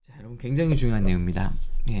굉장히 중요한 내용입니다.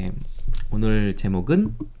 예, 오늘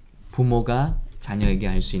제목은 부모가 자녀에게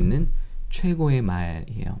할 수 있는 최고의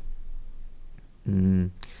말이에요.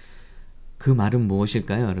 그 말은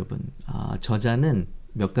무엇일까요, 여러분? 저자는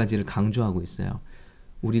몇 가지를 강조하고 있어요.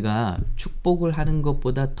 우리가 축복을 하는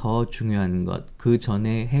것보다 더 중요한 것, 그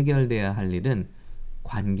전에 해결돼야 할 일은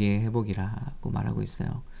관계 회복이라고 말하고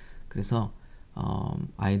있어요. 그래서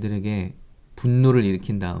아이들에게 분노를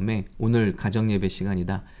일으킨 다음에 오늘 가정예배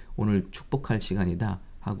시간이다, 오늘 축복할 시간이다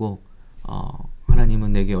하고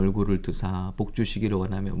하나님은 내게 얼굴을 드사 복 주시기를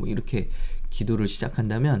원하며 뭐 이렇게 기도를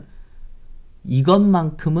시작한다면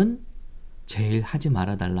이것만큼은 제일 하지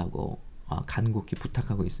말아 달라고 간곡히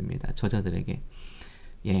부탁하고 있습니다. 저자들에게.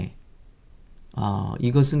 예,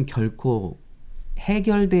 이것은 결코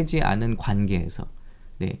해결되지 않은 관계에서,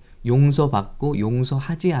 용서받고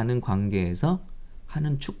용서하지 않은 관계에서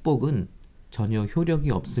하는 축복은 전혀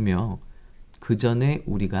효력이 없으며, 그 전에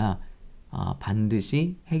우리가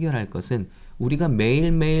반드시 해결할 것은, 우리가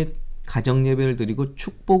매일매일 가정예배를 드리고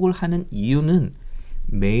축복을 하는 이유는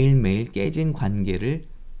매일매일 깨진 관계를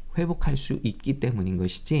회복할 수 있기 때문인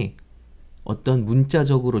것이지, 어떤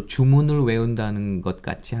문자적으로 주문을 외운다는 것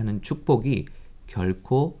같이 하는 축복이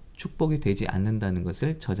결코 축복이 되지 않는다는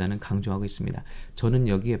것을 저자는 강조하고 있습니다. 저는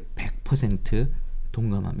여기에 100%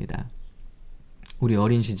 동감합니다. 우리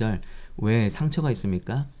어린 시절 왜 상처가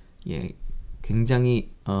있습니까? 예,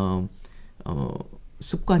 굉장히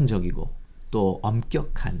습관적이고 또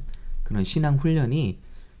엄격한 그런 신앙 훈련이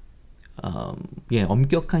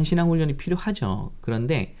엄격한 신앙 훈련이 필요하죠.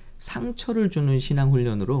 그런데 상처를 주는 신앙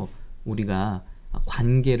훈련으로 우리가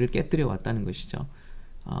관계를 깨뜨려 왔다는 것이죠.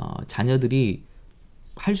 자녀들이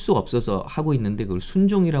할 수 없어서 하고 있는데 그걸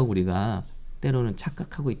순종이라고 우리가 때로는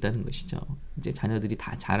착각하고 있다는 것이죠. 이제 자녀들이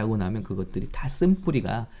다 자라고 나면 그것들이 다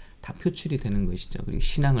쓴뿌리가 다 표출이 되는 것이죠. 그리고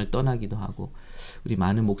신앙을 떠나기도 하고, 우리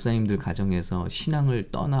많은 목사님들 가정에서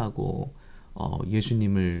신앙을 떠나고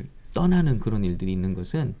예수님을 떠나는 그런 일들이 있는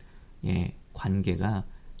것은 관계가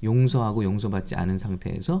용서하고 용서받지 않은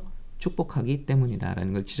상태에서 축복하기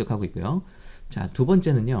때문이다라는 걸 지적하고 있고요. 자, 두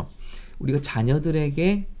번째는요, 우리가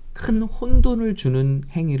자녀들에게 큰 혼돈을 주는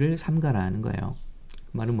행위를 삼가라는 거예요.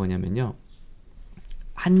 그 말은 뭐냐면요,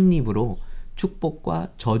 한 입으로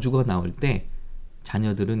축복과 저주가 나올 때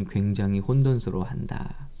자녀들은 굉장히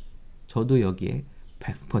혼돈스러워한다. 저도 여기에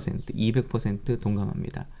 100%, 200%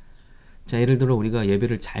 동감합니다. 자, 예를 들어 우리가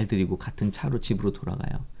예배를 잘 드리고 같은 차로 집으로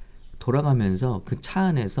돌아가요. 돌아가면서 그 차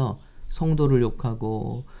안에서 성도를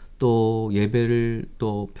욕하고 또 예배를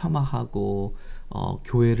또 폄하하고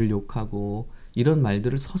교회를 욕하고 이런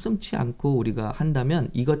말들을 서슴지 않고 우리가 한다면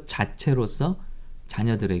이것 자체로서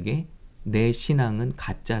자녀들에게 내 신앙은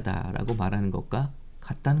가짜다라고 말하는 것과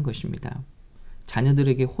같다는 것입니다.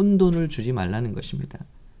 자녀들에게 혼돈을 주지 말라는 것입니다.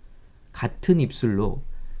 같은 입술로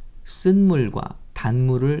쓴물과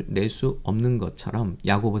단물을 낼 수 없는 것처럼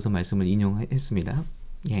야고보서 말씀을 인용했습니다.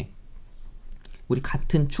 예. 우리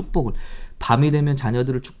같은 축복을, 밤이 되면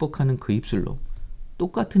자녀들을 축복하는 그 입술로,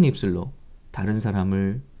 똑같은 입술로 다른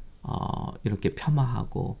사람을 이렇게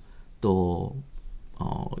폄하하고 또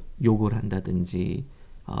욕을 한다든지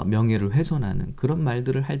명예를 훼손하는 그런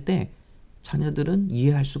말들을 할 때 자녀들은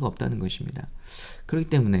이해할 수가 없다는 것입니다. 그렇기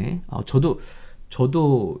때문에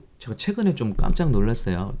저도 제가 최근에 좀 깜짝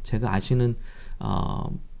놀랐어요. 제가 아시는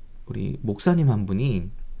우리 목사님 한 분이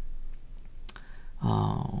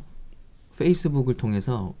페이스북을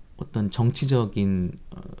통해서 어떤 정치적인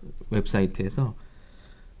웹사이트에서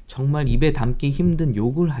정말 입에 담기 힘든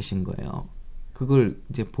욕을 하신 거예요. 그걸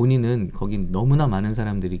이제 본인은 거기 너무나 많은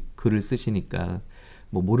사람들이 글을 쓰시니까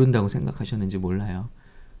뭐 모른다고 생각하셨는지 몰라요.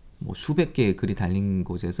 뭐 수백 개의 글이 달린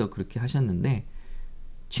곳에서 그렇게 하셨는데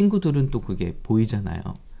친구들은 또 그게 보이잖아요.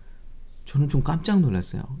 저는 좀 깜짝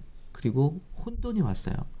놀랐어요. 그리고 혼돈이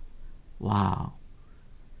왔어요. 와,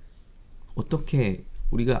 어떻게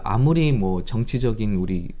우리가 아무리 뭐 정치적인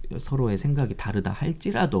우리 서로의 생각이 다르다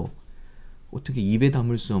할지라도 어떻게 입에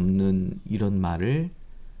담을 수 없는 이런 말을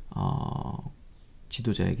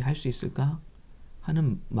지도자에게 할 수 있을까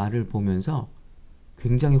하는 말을 보면서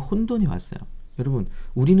굉장히 혼돈이 왔어요. 여러분,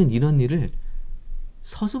 우리는 이런 일을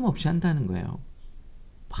서슴없이 한다는 거예요.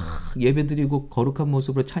 막 예배드리고 거룩한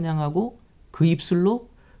모습으로 찬양하고 그 입술로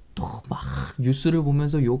또 막 뉴스를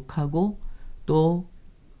보면서 욕하고 또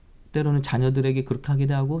때로는 자녀들에게 그렇게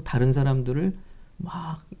하기도 하고 다른 사람들을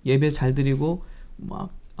막 예배 잘 드리고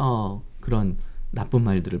막 그런 나쁜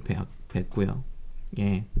말들을 뱉고요.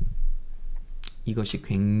 예, 이것이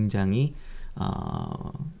굉장히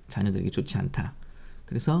자녀들에게 좋지 않다.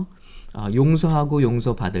 그래서 용서하고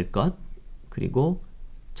용서받을 것, 그리고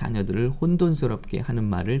자녀들을 혼돈스럽게 하는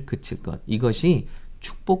말을 그칠 것, 이것이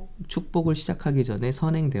축복을 시작하기 전에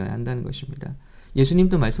선행되어야 한다는 것입니다.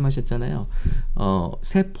 예수님도 말씀하셨잖아요.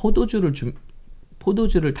 새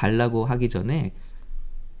포도주를 달라고 하기 전에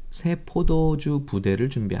새 포도주 부대를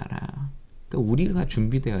준비하라. 그러니까 우리가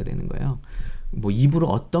준비되어야 되는 거예요. 뭐 입으로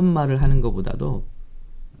어떤 말을 하는 것보다도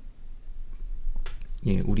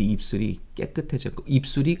우리 입술이 깨끗해졌고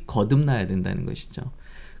입술이 거듭나야 된다는 것이죠.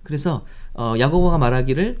 그래서 야고보가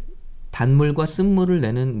말하기를 단물과 쓴물을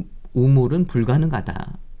내는 우물은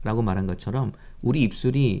불가능하다라고 말한 것처럼 우리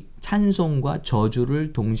입술이 찬송과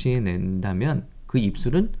저주를 동시에 낸다면 그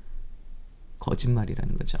입술은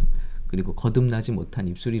거짓말이라는 거죠. 그리고 거듭나지 못한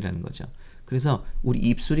입술이라는 거죠. 그래서 우리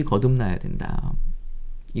입술이 거듭나야 된다.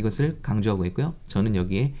 이것을 강조하고 있고요. 저는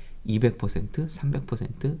여기에 200%,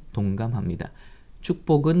 300% 동감합니다.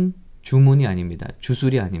 축복은 주문이 아닙니다.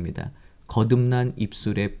 주술이 아닙니다. 거듭난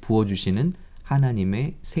입술에 부어주시는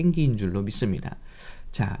하나님의 생기인 줄로 믿습니다.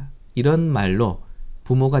 자, 이런 말로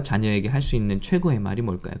부모가 자녀에게 할 수 있는 최고의 말이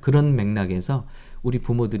뭘까요? 그런 맥락에서 우리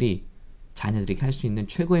부모들이 자녀들에게 할 수 있는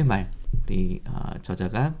최고의 말, 우리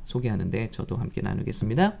저자가 소개하는데 저도 함께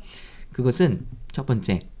나누겠습니다. 그것은 첫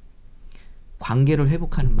번째, 관계를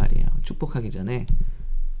회복하는 말이에요. 축복하기 전에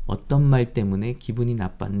어떤 말 때문에 기분이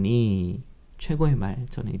나빴니? 최고의 말,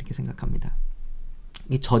 저는 이렇게 생각합니다.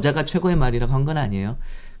 이 저자가 최고의 말이라고 한 건 아니에요.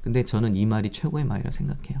 근데 저는 이 말이 최고의 말이라고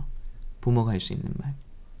생각해요. 부모가 할 수 있는 말.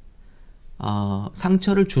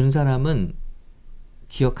 상처를 준 사람은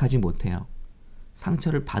기억하지 못해요.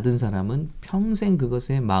 상처를 받은 사람은 평생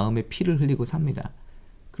그것에 마음의 피를 흘리고 삽니다.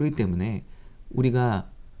 그렇기 때문에 우리가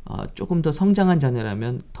조금 더 성장한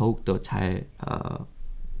자녀라면 더욱더 잘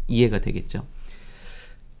이해가 되겠죠.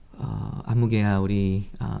 아무개야, 우리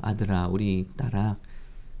아들아, 우리 딸아,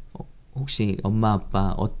 혹시 엄마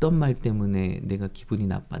아빠 어떤 말 때문에 내가 기분이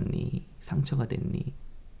나빴니? 상처가 됐니?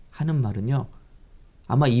 하는 말은요,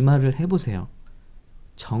 아마 이 말을 해보세요.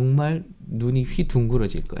 정말 눈이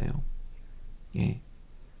휘둥그러질 거예요. 예,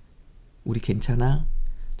 우리 괜찮아?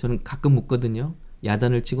 저는 가끔 묻거든요.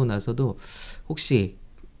 야단을 치고 나서도 혹시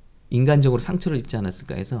인간적으로 상처를 입지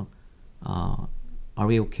않았을까 해서 Are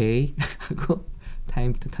we okay? 하고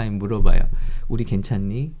time to time 물어봐요. 우리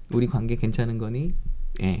괜찮니? 우리 관계 괜찮은 거니?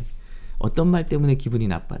 예. 어떤 말 때문에 기분이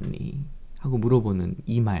나빴니? 하고 물어보는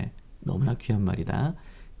이 말 너무나 귀한 말이다.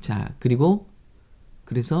 자, 그리고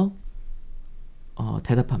그래서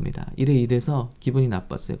대답합니다. 이래서 기분이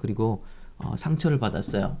나빴어요. 그리고 상처를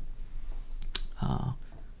받았어요.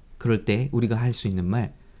 그럴 때 우리가 할 수 있는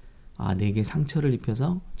말, 내게 상처를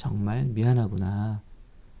입혀서 정말 미안하구나.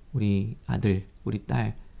 우리 아들, 우리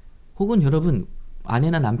딸, 혹은 여러분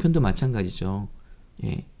아내나 남편도 마찬가지죠.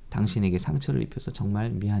 예, 당신에게 상처를 입혀서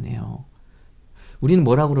정말 미안해요. 우리는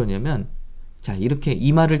뭐라고 그러냐면, 자, 이렇게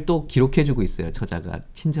이 말을 또 기록해주고 있어요. 저자가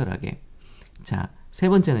친절하게. 자, 세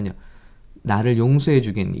번째는요. 나를 용서해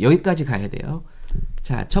주겠니? 여기까지 가야 돼요.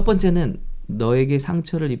 자, 첫 번째는 너에게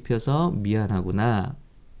상처를 입혀서 미안하구나.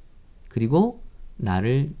 그리고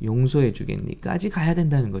나를 용서해 주겠니?까지 가야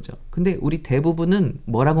된다는 거죠. 근데 우리 대부분은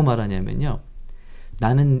뭐라고 말하냐면요.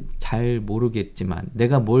 나는 잘 모르겠지만,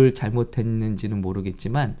 내가 뭘 잘못했는지는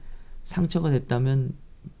모르겠지만 상처가 됐다면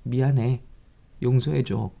미안해. 용서해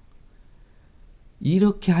줘.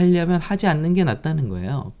 이렇게 하려면 하지 않는 게 낫다는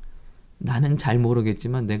거예요. 나는 잘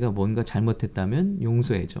모르겠지만 내가 뭔가 잘못했다면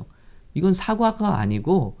용서해 줘. 이건 사과가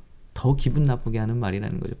아니고 더 기분 나쁘게 하는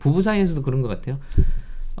말이라는 거죠. 부부 사이에서도 그런 것 같아요.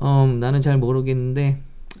 나는 잘 모르겠는데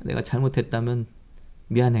내가 잘못했다면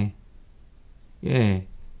미안해. 예,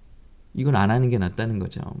 이건 안 하는 게 낫다는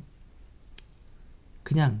거죠.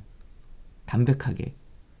 그냥 담백하게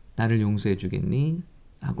나를 용서해 주겠니?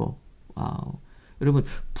 하고. 여러분,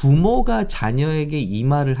 부모가 자녀에게 이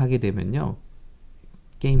말을 하게 되면요,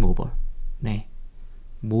 게임 오버. 네,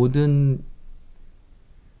 모든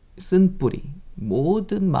쓴뿌리,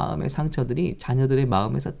 모든 마음의 상처들이 자녀들의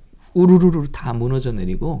마음에서 우르르르 다 무너져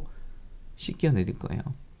내리고 씻겨 내릴 거예요.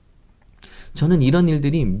 저는 이런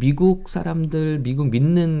일들이 미국 사람들, 미국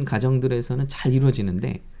믿는 가정들에서는 잘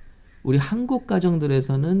이루어지는데 우리 한국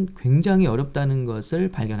가정들에서는 굉장히 어렵다는 것을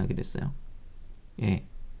발견하게 됐어요. 예,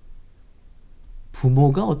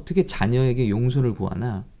 부모가 어떻게 자녀에게 용서를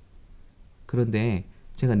구하나? 그런데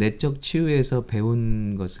제가 내적 치유에서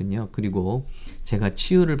배운 것은요, 그리고 제가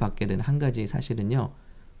치유를 받게 된 한 가지 사실은요,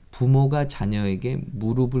 부모가 자녀에게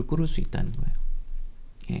무릎을 꿇을 수 있다는 거예요.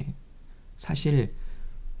 예, 사실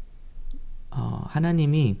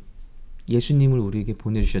하나님이 예수님을 우리에게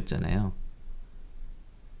보내주셨잖아요.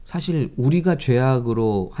 사실 우리가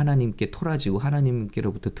죄악으로 하나님께 토라지고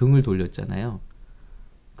하나님께로부터 등을 돌렸잖아요.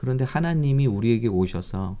 그런데 하나님이 우리에게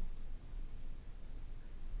오셔서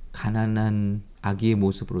가난한 아기의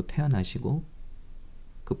모습으로 태어나시고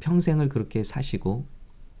그 평생을 그렇게 사시고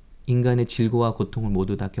인간의 질고와 고통을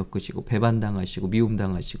모두 다 겪으시고 배반당하시고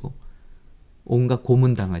미움당하시고 온갖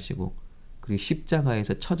고문당하시고 그리고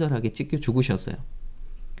십자가에서 처절하게 찢겨 죽으셨어요.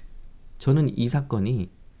 저는 이 사건이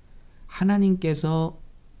하나님께서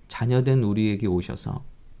자녀된 우리에게 오셔서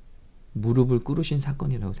무릎을 꿇으신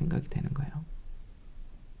사건이라고 생각이 되는 거예요.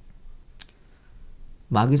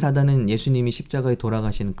 마귀 사단은 예수님이 십자가에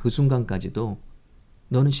돌아가시는 그 순간까지도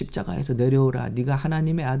너는 십자가에서 내려오라. 네가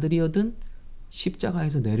하나님의 아들이거든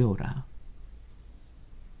십자가에서 내려오라.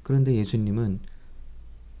 그런데 예수님은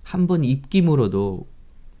한 번 입김으로도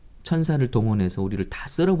천사를 동원해서 우리를 다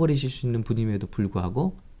쓸어버리실 수 있는 분임에도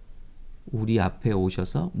불구하고 우리 앞에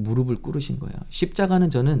오셔서 무릎을 꿇으신 거예요. 십자가는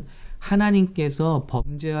저는 하나님께서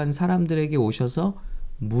범죄한 사람들에게 오셔서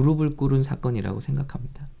무릎을 꿇은 사건이라고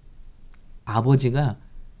생각합니다. 아버지가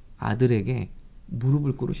아들에게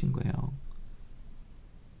무릎을 꿇으신 거예요.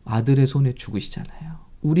 아들의 손에 죽으시잖아요.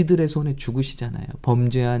 우리들의 손에 죽으시잖아요.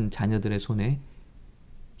 범죄한 자녀들의 손에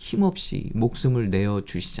힘없이 목숨을 내어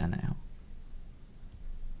주시잖아요.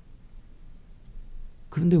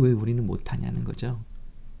 그런데 왜 우리는 못하냐는 거죠.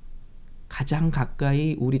 가장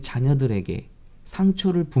가까이 우리 자녀들에게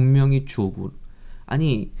상처를 분명히 주고,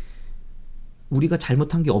 아니 우리가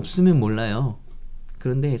잘못한 게 없으면 몰라요.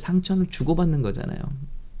 그런데 상처는 주고받는 거잖아요.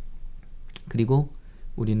 그리고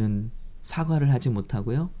우리는 사과를 하지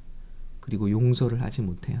못하고요. 그리고 용서를 하지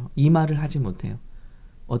못해요. 이 말을 하지 못해요.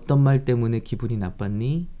 어떤 말 때문에 기분이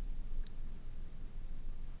나빴니?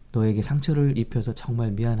 너에게 상처를 입혀서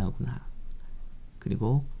정말 미안하구나.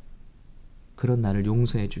 그리고 그런 나를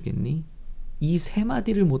용서해 주겠니? 이 세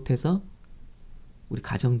마디를 못해서 우리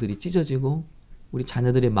가정들이 찢어지고 우리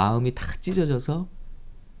자녀들의 마음이 다 찢어져서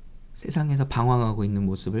세상에서 방황하고 있는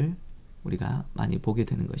모습을 우리가 많이 보게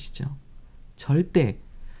되는 것이죠. 절대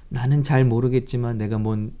나는 잘 모르겠지만 내가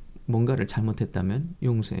뭔가를 잘못했다면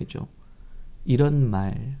용서해줘. 이런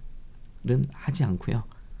말은 하지 않고요.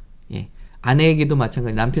 예, 아내에게도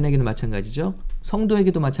마찬가지, 남편에게도 마찬가지죠.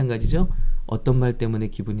 성도에게도 마찬가지죠. 어떤 말 때문에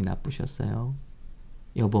기분이 나쁘셨어요?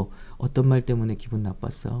 여보, 어떤 말 때문에 기분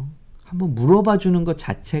나빴어? 한번 물어봐 주는 것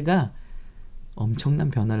자체가 엄청난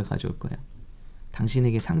변화를 가져올 거예요.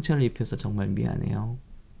 당신에게 상처를 입혀서 정말 미안해요.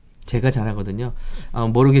 제가 잘하거든요.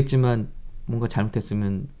 모르겠지만 뭔가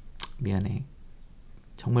잘못했으면 미안해.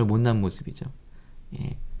 정말 못난 모습이죠.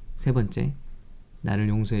 예. 세 번째, 나를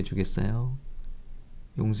용서해 주겠어요?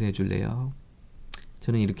 용서해 줄래요?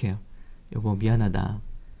 저는 이렇게 해요. 여보, 미안하다.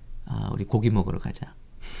 우리 고기 먹으러 가자.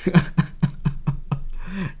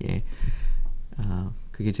 예.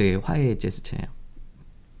 그게 제 화해의 제스처예요.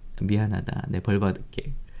 미안하다. 내 벌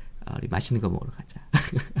받을게. 우리 맛있는 거 먹으러 가자.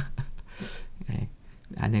 예.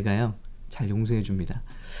 아내가요, 잘 용서해 줍니다.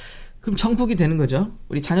 그럼 천국이 되는 거죠.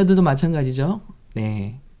 우리 자녀들도 마찬가지죠.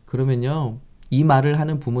 네. 그러면요, 이 말을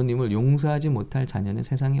하는 부모님을 용서하지 못할 자녀는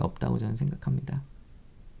세상에 없다고 저는 생각합니다.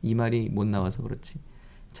 이 말이 못 나와서 그렇지.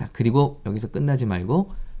 자, 그리고 여기서 끝나지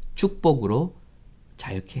말고 축복으로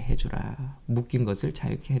자유케 해주라. 묶인 것을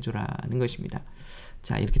자유케 해주라는 것입니다.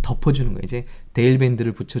 자, 이렇게 덮어주는 거예요. 이제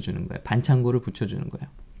데일밴드를 붙여주는 거예요. 반창고를 붙여주는 거예요.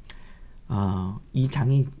 이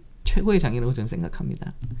장이 최고의 장이라고 저는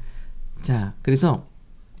생각합니다. 자, 그래서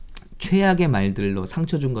최악의 말들로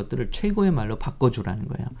상처 준 것들을 최고의 말로 바꿔주라는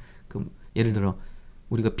거예요. 그럼 예를 들어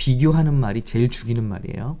우리가 비교하는 말이 제일 죽이는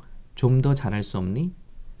말이에요. 좀 더 잘할 수 없니?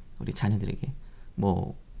 우리 자녀들에게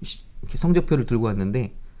뭐 이렇게 성적표를 들고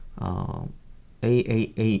왔는데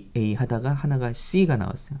A 하다가 하나가 C가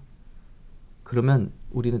나왔어요. 그러면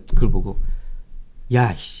우리는 그걸 보고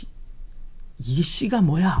야, 이게 C가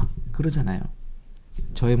뭐야? 그러잖아요.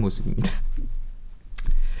 저의 모습입니다.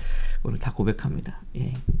 오늘 다 고백합니다.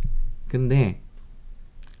 예. 근데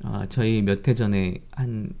저희 몇 해 전에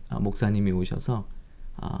한 목사님이 오셔서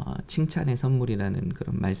칭찬의 선물이라는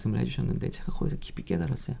그런 말씀을 해주셨는데 제가 거기서 깊이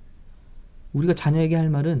깨달았어요. 우리가 자녀에게 할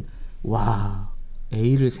말은 와,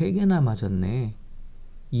 A를 3개나 맞았네.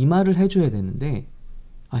 이 말을 해줘야 되는데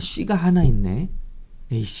C가 하나 있네.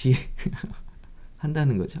 AC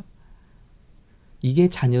한다는 거죠. 이게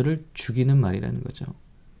자녀를 죽이는 말이라는 거죠.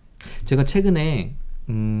 제가 최근에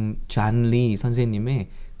존 리 선생님의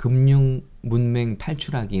금융 문맹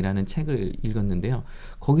탈출하기라는 책을 읽었는데요.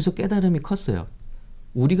 거기서 깨달음이 컸어요.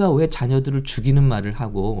 우리가 왜 자녀들을 죽이는 말을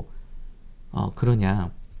하고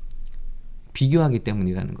그러냐. 비교하기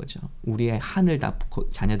때문이라는 거죠. 우리의 한을 다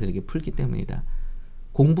자녀들에게 풀기 때문이다.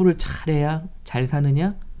 공부를 잘해야 잘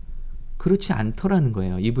사느냐? 그렇지 않더라는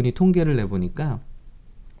거예요. 이분이 통계를 내보니까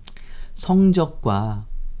성적과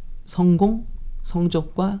성공,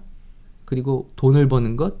 성적과 그리고 돈을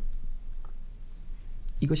버는 것,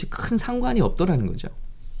 이것이 큰 상관이 없더라는 거죠.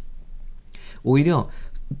 오히려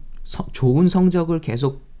좋은 성적을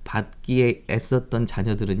계속 받기에 애썼던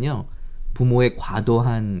자녀들은요, 부모의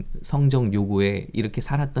과도한 성적 요구에 이렇게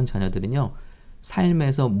살았던 자녀들은요,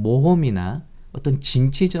 삶에서 모험이나 어떤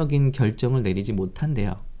진취적인 결정을 내리지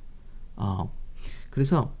못한대요.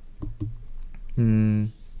 그래서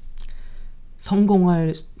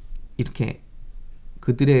성공할 이렇게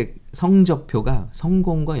그들의 성적표가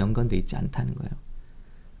성공과 연관되어 있지 않다는 거예요.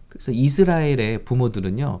 그래서 이스라엘의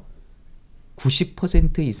부모들은요,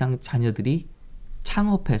 90% 이상 자녀들이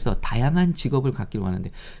창업해서 다양한 직업을 갖기를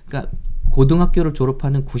원하는데, 그러니까 고등학교를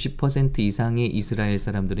졸업하는 90% 이상의 이스라엘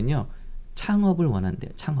사람들은요, 창업을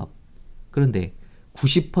원한대요. 창업. 그런데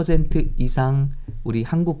 90% 이상 우리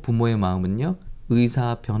한국 부모의 마음은요,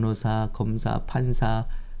 의사, 변호사, 검사, 판사,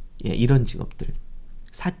 이런 직업들,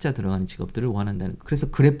 사자 들어가는 직업들을 원한다는 거.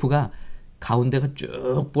 그래서 그래프가 가운데가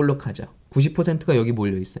쭉 볼록하죠. 90%가 여기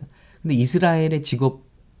몰려 있어요. 근데 이스라엘의 직업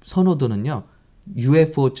선호도는요,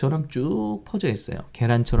 UFO처럼 쭉 퍼져 있어요.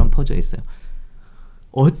 계란처럼 퍼져 있어요.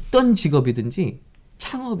 어떤 직업이든지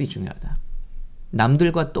창업이 중요하다.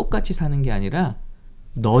 남들과 똑같이 사는 게 아니라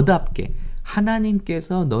너답게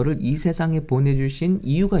하나님께서 너를 이 세상에 보내주신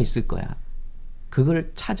이유가 있을 거야.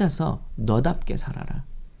 그걸 찾아서 너답게 살아라.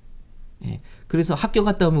 그래서 학교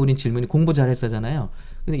갔다 오면 우린 질문이 공부 잘했어잖아요.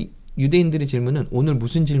 근데 유대인들의 질문은 오늘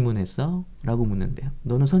무슨 질문했어? 라고 묻는데요.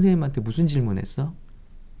 너는 선생님한테 무슨 질문했어?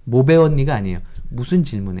 뭐 배웠니가 아니에요. 무슨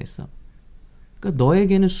질문했어? 그러니까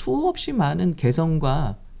너에게는 수없이 많은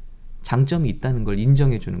개성과 장점이 있다는 걸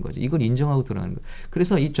인정해 주는 거죠. 이걸 인정하고 들어가는 거예요.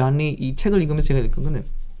 그래서 이 책을 읽으면서 제가 느낀 거는,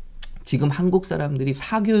 지금 한국 사람들이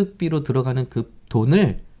사교육비로 들어가는 그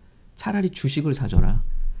돈을 차라리 주식을 사줘라.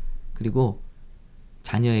 그리고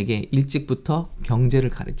자녀에게 일찍부터 경제를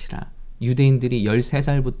가르치라. 유대인들이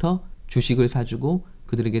 13살부터 주식을 사주고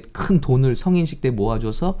그들에게 큰 돈을 성인식 때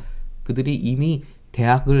모아줘서 그들이 이미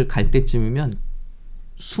대학을 갈 때쯤이면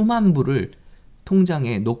수만 불을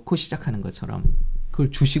통장에 놓고 시작하는 것처럼, 그걸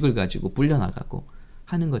주식을 가지고 불려나가고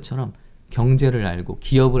하는 것처럼, 경제를 알고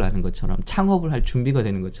기업을 아는 것처럼, 창업을 할 준비가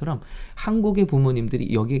되는 것처럼 한국의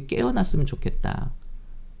부모님들이 여기에 깨어났으면 좋겠다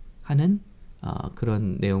하는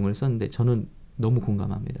그런 내용을 썼는데, 저는 너무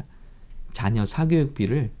공감합니다. 자녀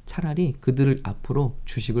사교육비를 차라리 그들을 앞으로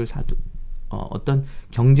주식을 사두, 어떤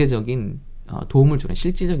경제적인 도움을 주는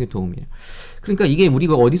실질적인 도움이에요. 그러니까 이게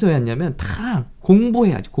우리가 어디서 해왔냐면, 다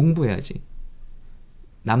공부해야지.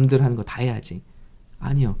 남들 하는 거 다 해야지.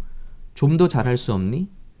 아니요. 좀 더 잘할 수 없니?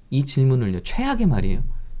 이 질문을요, 최악의 말이에요.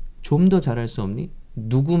 좀 더 잘할 수 없니?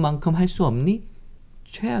 누구만큼 할 수 없니?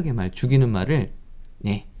 최악의 말, 죽이는 말을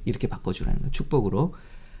이렇게 바꿔주라는 거예요. 축복으로.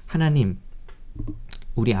 하나님,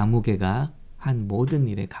 우리 아무개가 한 모든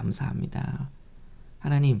일에 감사합니다.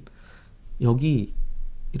 하나님, 여기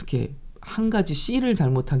이렇게 한 가지 C를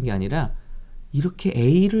잘못한 게 아니라 이렇게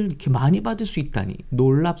A를 이렇게 많이 받을 수 있다니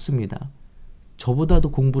놀랍습니다.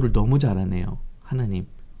 저보다도 공부를 너무 잘하네요. 하나님.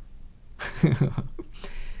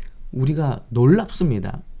 우리가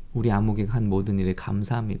놀랍습니다. 우리 아무개가 한 모든 일에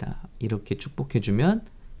감사합니다. 이렇게 축복해주면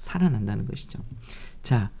살아난다는 것이죠.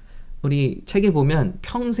 자, 우리 책에 보면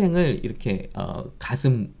평생을 이렇게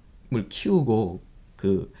가슴을 키우고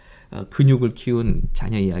근육을 키운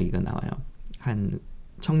자녀 이야기가 나와요. 한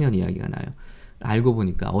청년 이야기가 나와요. 알고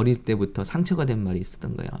보니까 어릴 때부터 상처가 된 말이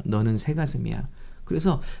있었던 거예요. 너는 새 가슴이야.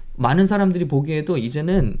 그래서 많은 사람들이 보기에도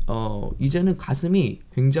이제는 가슴이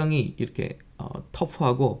굉장히 이렇게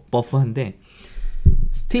터프하고 버프한데,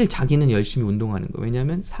 스틸 자기는 열심히 운동하는 거예요.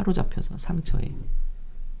 왜냐하면 사로잡혀서 상처에.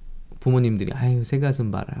 부모님들이 아유 새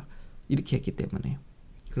가슴 봐라 이렇게 했기 때문에요.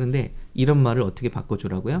 그런데 이런 말을 어떻게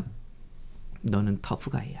바꿔주라고요? 너는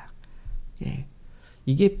터프가이야.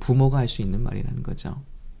 이게 부모가 할 수 있는 말이라는 거죠.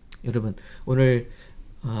 여러분, 오늘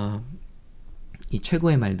이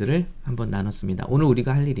최고의 말들을 한번 나눴습니다. 오늘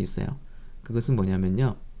우리가 할 일이 있어요. 그것은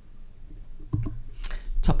뭐냐면요,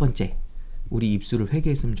 첫 번째, 우리 입술을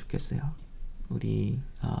회개했으면 좋겠어요. 우리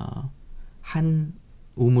한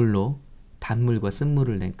우물로 단물과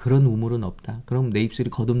쓴물을 낸 그런 우물은 없다. 그럼 내 입술이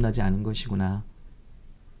거듭나지 않은 것이구나.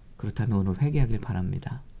 그렇다면 오늘 회개하길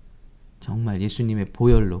바랍니다. 정말 예수님의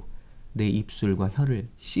보혈로 내 입술과 혀를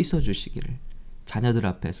씻어주시기를, 자녀들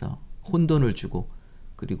앞에서 혼돈을 주고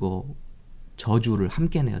그리고 저주를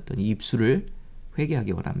함께 내었던 이 입술을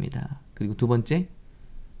회개하기 원합니다. 그리고 두 번째,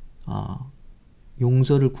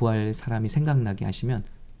 용서를 구할 사람이 생각나게 하시면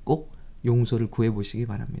꼭 용서를 구해보시기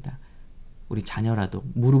바랍니다. 우리 자녀라도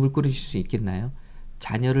무릎을 꿇으실 수 있겠나요?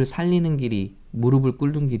 자녀를 살리는 길이 무릎을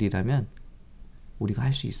꿇는 길이라면 우리가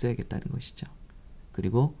할 수 있어야겠다는 것이죠.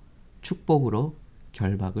 그리고 축복으로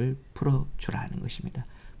결박을 풀어주라는 것입니다.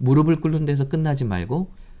 무릎을 꿇는 데서 끝나지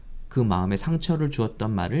말고 그 마음에 상처를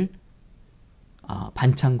주었던 말을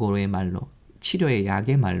반창고의 말로 치료의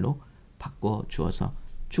약의 말로 바꿔 주어서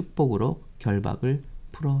축복으로 결박을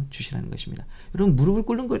풀어 주시라는 것입니다. 여러분, 무릎을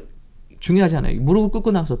꿇는 걸 중요하잖아요. 무릎을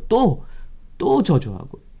꿇고 나서 또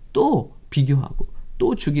저주하고 또 비교하고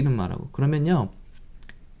또 죽이는 말하고 그러면요,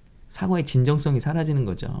 사과의 진정성이 사라지는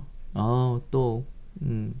거죠. 또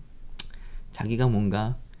자기가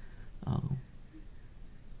뭔가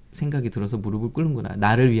생각이 들어서 무릎을 꿇는구나,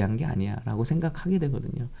 나를 위한 게 아니야 라고 생각하게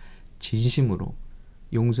되거든요. 진심으로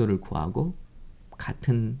용서를 구하고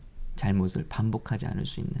같은 잘못을 반복하지 않을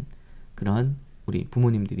수 있는 그런 우리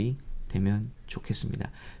부모님들이 되면 좋겠습니다.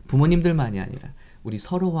 부모님들만이 아니라 우리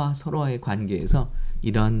서로와 서로와의 관계에서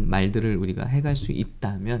이런 말들을 우리가 해갈 수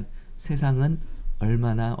있다면 세상은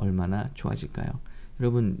얼마나 좋아질까요?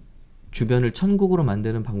 여러분, 주변을 천국으로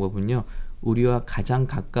만드는 방법은요, 우리와 가장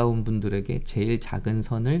가까운 분들에게 제일 작은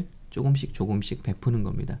선을 조금씩 베푸는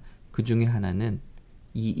겁니다. 그 중에 하나는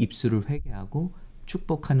이 입술을 회개하고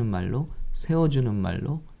축복하는 말로, 세워주는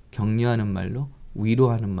말로, 격려하는 말로,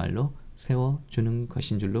 위로하는 말로 세워주는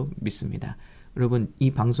것인 줄로 믿습니다. 여러분,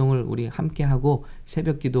 이 방송을 우리 함께하고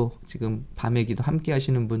새벽기도, 지금 밤의 기도 함께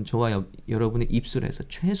하시는 분, 저와 여러분의 입술에서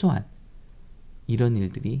최소한 이런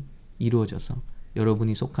일들이 이루어져서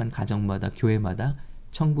여러분이 속한 가정마다, 교회마다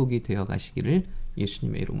천국이 되어 가시기를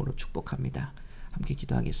예수님의 이름으로 축복합니다. 함께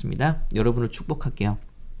기도하겠습니다. 여러분을 축복할게요.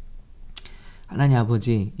 하나님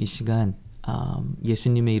아버지, 이 시간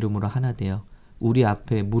예수님의 이름으로 하나 되어 우리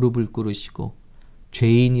앞에 무릎을 꿇으시고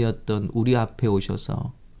죄인이었던 우리 앞에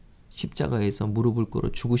오셔서 십자가에서 무릎을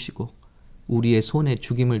꿇어 죽으시고 우리의 손에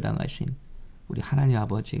죽임을 당하신 우리 하나님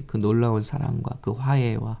아버지, 그 놀라운 사랑과 그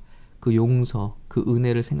화해와 그 용서, 그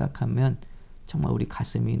은혜를 생각하면 정말 우리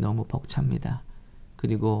가슴이 너무 벅찹니다.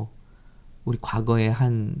 그리고 우리 과거의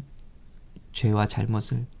한 죄와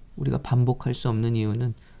잘못을 우리가 반복할 수 없는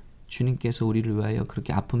이유는 주님께서 우리를 위하여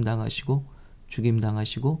그렇게 아픔 당하시고 죽임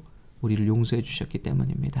당하시고 우리를 용서해 주셨기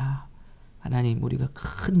때문입니다. 하나님, 우리가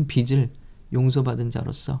큰 빚을 용서받은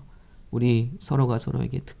자로서 우리 서로가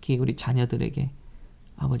서로에게, 특히 우리 자녀들에게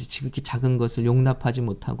아버지, 지극히 작은 것을 용납하지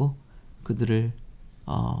못하고 그들을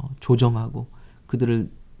조정하고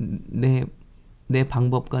그들을 내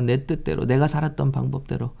방법과 내 뜻대로, 내가 살았던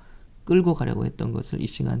방법대로 끌고 가려고 했던 것을 이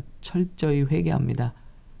시간 철저히 회개합니다.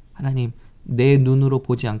 하나님, 내 눈으로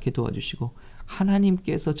보지 않게 도와주시고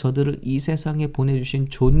하나님께서 저들을 이 세상에 보내주신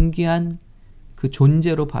존귀한 그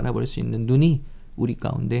존재로 바라볼 수 있는 눈이 우리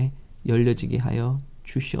가운데 열려지게 하여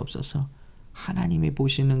주시옵소서. 하나님이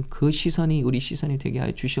보시는 그 시선이 우리 시선이 되게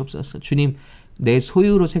하여 주시옵소서. 주님, 내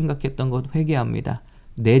소유로 생각했던 것 회개합니다.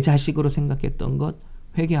 내 자식으로 생각했던 것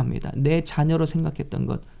회개합니다. 내 자녀로 생각했던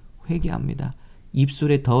것 회개합니다.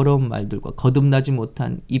 입술의 더러운 말들과 거듭나지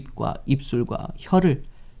못한 입과 입술과 혀를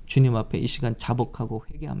주님 앞에 이 시간 자복하고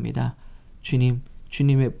회개합니다. 주님,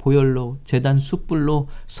 주님의 보혈로, 제단 숯불로,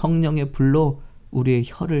 성령의 불로 우리의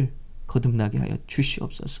혀를 거듭나게 하여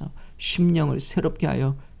주시옵소서. 심령을 새롭게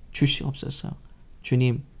하여 주시옵소서.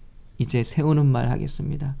 주님, 이제 세우는 말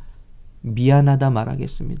하겠습니다. 미안하다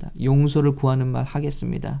말하겠습니다. 용서를 구하는 말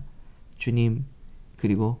하겠습니다. 주님,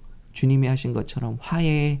 그리고 주님이 하신 것처럼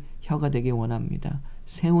화해의 혀가 되기 원합니다.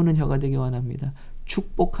 세우는 혀가 되기 원합니다.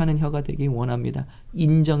 축복하는 혀가 되기 원합니다.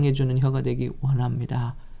 인정해주는 혀가 되기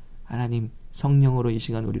원합니다. 하나님, 성령으로 이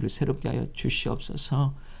시간 우리를 새롭게 하여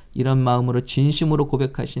주시옵소서. 이런 마음으로 진심으로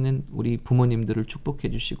고백하시는 우리 부모님들을 축복해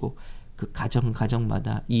주시고 그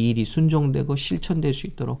가정마다 이 일이 순종되고 실천될 수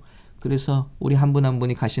있도록, 그래서 우리 한 분 한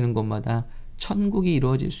분이 가시는 곳마다 천국이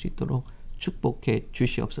이루어질 수 있도록 축복해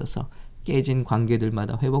주시옵소서. 깨진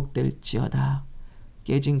관계들마다 회복될지어다.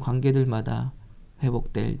 깨진 관계들마다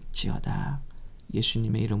회복될지어다.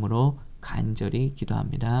 예수님의 이름으로 간절히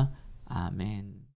기도합니다. 아멘.